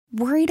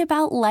Worried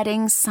about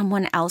letting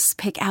someone else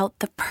pick out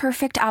the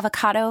perfect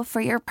avocado for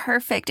your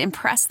perfect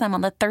impress them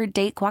on the third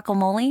date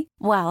guacamole?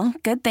 Well,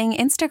 good thing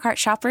Instacart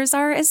shoppers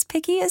are as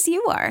picky as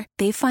you are.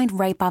 They find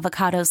ripe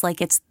avocados like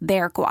it's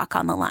their guac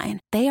on the line.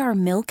 They are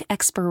milk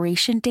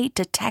expiration date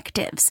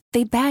detectives.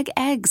 They bag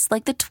eggs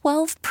like the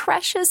 12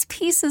 precious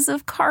pieces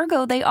of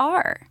cargo they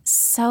are.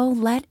 So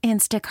let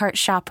Instacart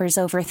shoppers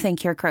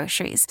overthink your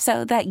groceries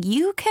so that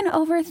you can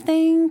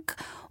overthink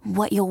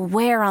what you'll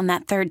wear on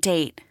that third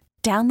date.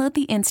 Download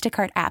the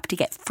Instacart app to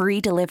get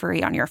free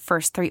delivery on your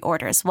first 3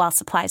 orders while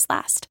supplies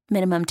last.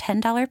 Minimum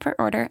 $10 per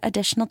order.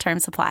 Additional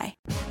terms apply.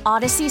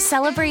 Odyssey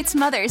celebrates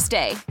Mother's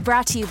Day.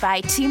 Brought to you by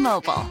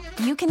T-Mobile.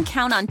 You can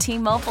count on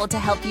T-Mobile to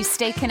help you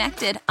stay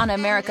connected on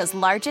America's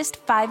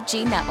largest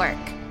 5G network.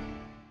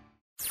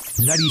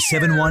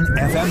 97.1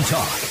 FM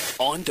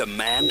Talk. On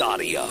demand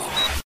audio.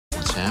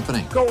 What's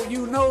happening? Go,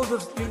 you know the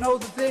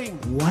thing.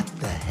 What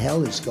the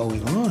hell is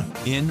going on?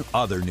 In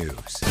other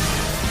news.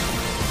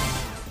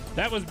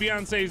 That was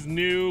Beyoncé's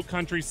new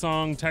country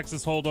song,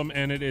 Texas Hold'em,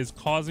 and it is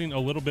causing a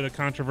little bit of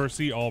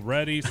controversy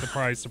already.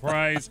 Surprise,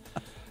 surprise.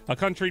 A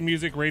country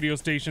music radio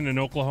station in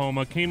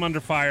Oklahoma came under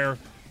fire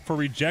for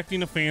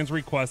rejecting a fan's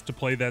request to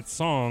play that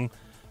song.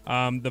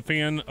 The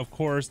fan, of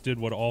course, did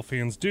what all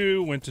fans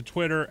do, went to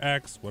Twitter,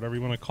 X, whatever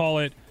you want to call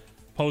it,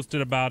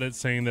 posted about it,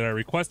 saying that I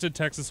requested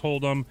Texas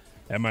Hold'em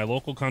at my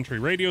local country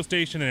radio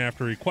station, and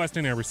after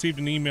requesting, I received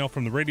an email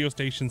from the radio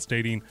station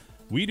stating,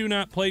 "We do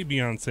not play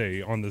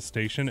Beyoncé on this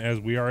station as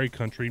we are a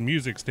country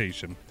music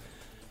station."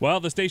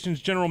 Well, the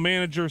station's general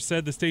manager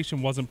said the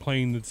station wasn't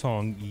playing the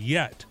song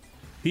yet.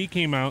 He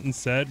came out and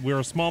said, "We're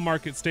a small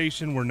market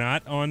station. We're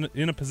not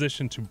in a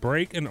position to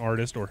break an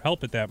artist or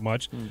help it that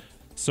much,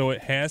 so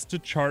it has to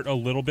chart a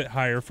little bit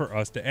higher for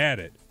us to add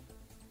it."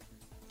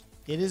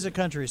 It is a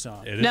country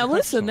song. Now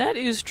listen, that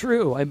is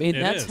true. I mean,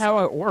 that's how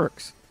it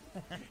works.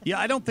 Yeah,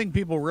 I don't think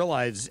people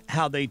realize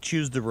how they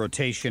choose the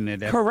rotation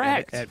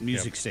at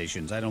music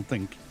stations. I don't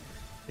think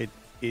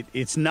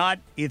it's not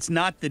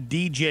the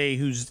DJ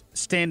who's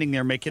standing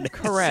there making a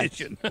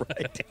decision.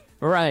 Right.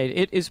 Right.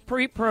 It is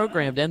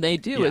pre-programmed, and they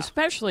do,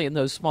 especially in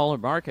those smaller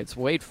markets,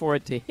 wait for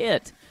it to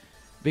hit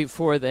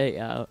before they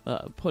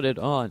put it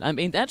on. I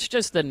mean, that's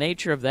just the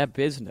nature of that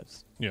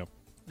business. Yeah,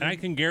 and I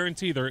can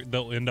guarantee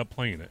they'll end up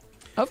playing it.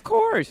 Of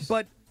course.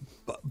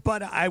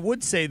 But I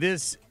would say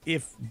this: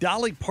 if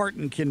Dolly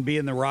Parton can be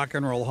in the Rock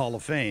and Roll Hall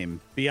of Fame,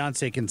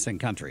 Beyonce can sing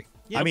country.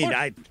 Yeah,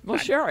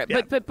 sure.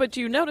 Yeah. But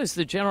you notice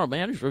the general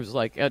manager was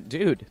like,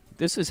 "Dude,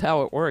 this is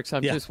how it works.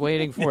 I'm just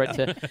waiting for it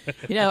to."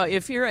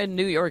 If you're in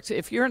New York,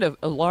 if you're in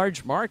a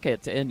large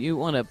market and you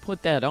want to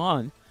put that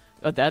on,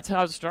 that's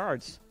how it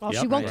starts. Well,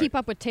 she won't keep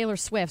up with Taylor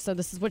Swift, so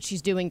this is what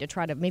she's doing to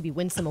try to maybe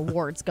win some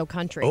awards. Go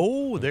country.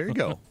 Oh, there you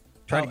go.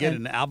 Try to get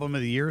an album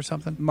of the year or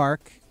something.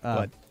 Mark,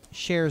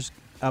 Cher's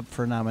up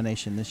for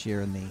nomination this year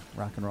in the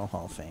Rock and Roll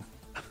Hall of Fame.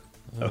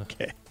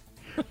 Okay.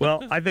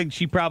 Well, I think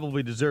she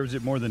probably deserves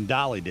it more than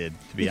Dolly did,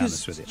 to be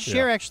honest with you.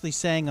 Cher actually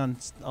sang on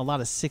a lot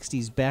of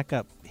 60s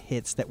backup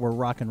hits that were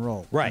rock and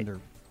roll. Right. Under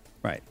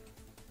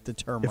the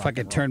term If I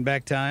could turn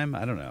back time,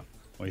 I don't know.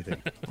 What do you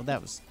think? Well,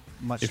 that was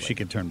much If she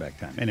could turn back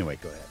time. Anyway,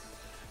 go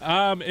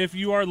ahead. If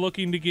you are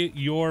looking to get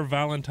your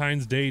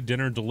Valentine's Day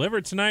dinner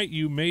delivered tonight,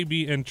 you may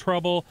be in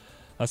trouble.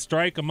 A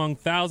strike among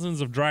thousands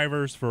of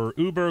drivers for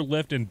Uber,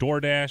 Lyft, and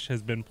DoorDash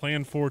has been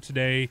planned for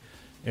today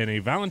in a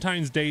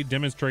Valentine's Day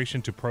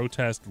demonstration to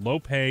protest low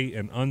pay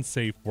and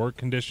unsafe work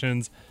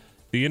conditions.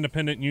 The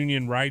independent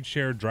union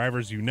Rideshare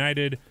Drivers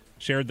United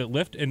shared that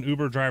Lyft and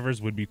Uber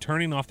drivers would be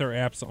turning off their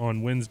apps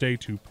on Wednesday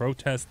to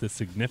protest the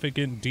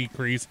significant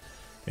decrease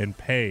in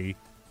pay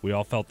we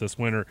all felt this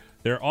winter.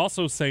 They're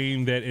also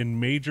saying that in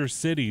major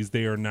cities,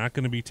 they are not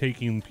going to be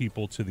taking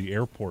people to the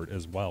airport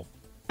as well.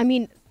 I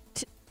mean,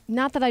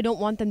 not that I don't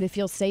want them to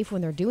feel safe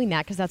when they're doing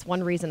that, because that's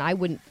one reason I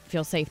wouldn't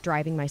feel safe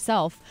driving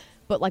myself.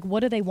 But, like, what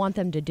do they want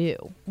them to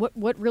do?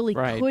 What really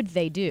could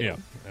they do? Yeah,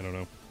 I don't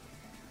know.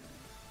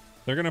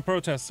 They're going to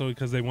protest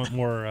because they want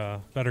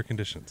more better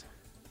conditions.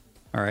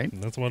 All right.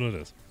 And that's what it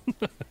is.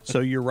 So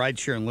your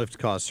rideshare and Lyft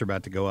costs are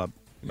about to go up.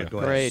 Yeah. Go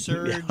ahead.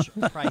 Surge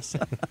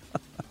pricing.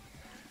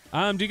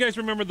 Do you guys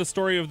remember the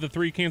story of the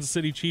 3 Kansas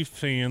City Chiefs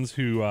fans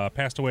who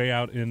passed away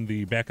out in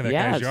the back of that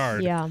guy's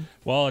yard? Yeah.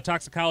 Well, a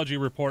toxicology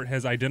report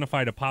has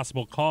identified a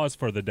possible cause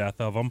for the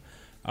death of them.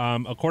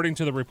 According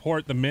to the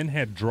report, the men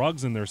had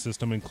drugs in their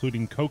system,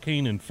 including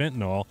cocaine and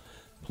fentanyl.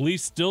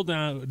 Police still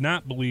do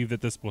not believe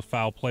that this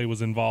foul play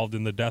was involved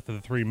in the death of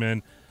the 3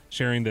 men,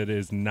 sharing that it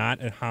is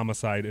not a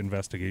homicide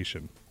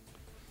investigation.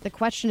 The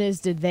question is,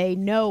 did they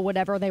know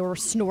whatever they were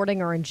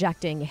snorting or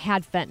injecting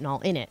had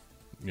fentanyl in it?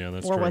 Yeah,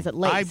 that's true. Or was it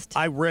laced?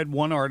 I read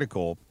one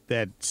article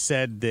that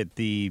said that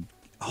the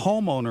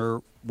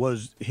homeowner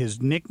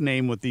his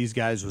nickname with these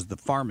guys was the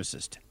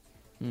pharmacist.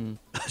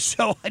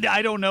 So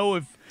I don't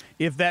know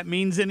if that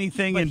means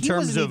anything in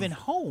terms of. He wasn't even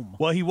home.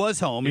 Well, he was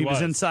home. He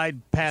was inside,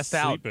 passed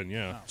out.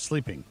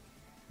 Sleeping,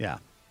 yeah.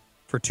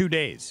 For 2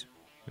 days.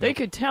 They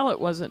could tell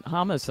it wasn't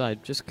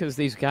homicide just because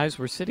these guys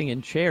were sitting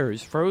in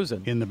chairs,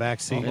 frozen. In the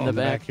back seat, in the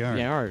backyard.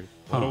 Yard.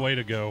 What a way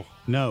to go.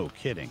 No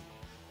kidding.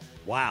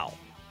 Wow.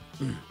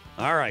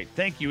 All right.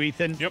 Thank you,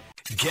 Ethan. Yep.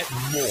 Get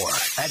more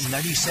at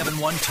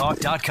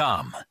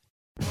 971talk.com.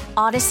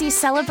 Odyssey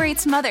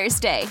celebrates Mother's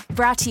Day,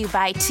 brought to you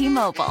by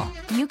T-Mobile.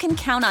 You can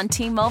count on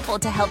T-Mobile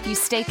to help you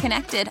stay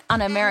connected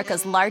on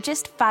America's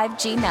largest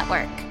 5G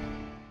network.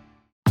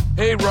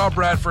 Hey, Rob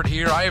Bradford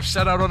here. I have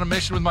set out on a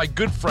mission with my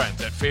good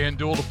friends at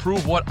FanDuel to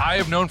prove what I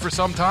have known for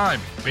some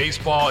time.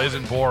 Baseball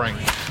isn't boring.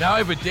 Now I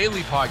have a daily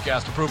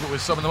podcast to prove it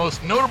with some of the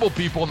most notable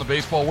people in the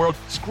baseball world,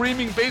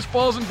 screaming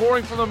baseball isn't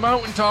boring from the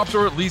mountaintops,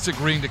 or at least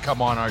agreeing to come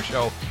on our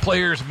show.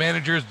 Players,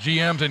 managers,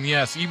 GMs, and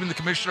yes, even the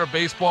commissioner of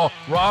baseball,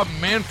 Rob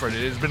Manfred.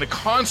 It has been a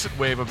constant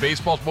wave of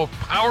baseball's most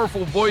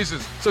powerful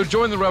voices. So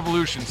join the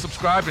revolution.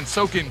 Subscribe and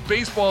soak in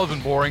Baseball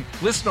Isn't Boring.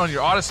 Listen on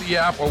your Odyssey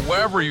app or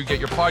wherever you get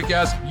your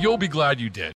podcasts. You'll be glad you did.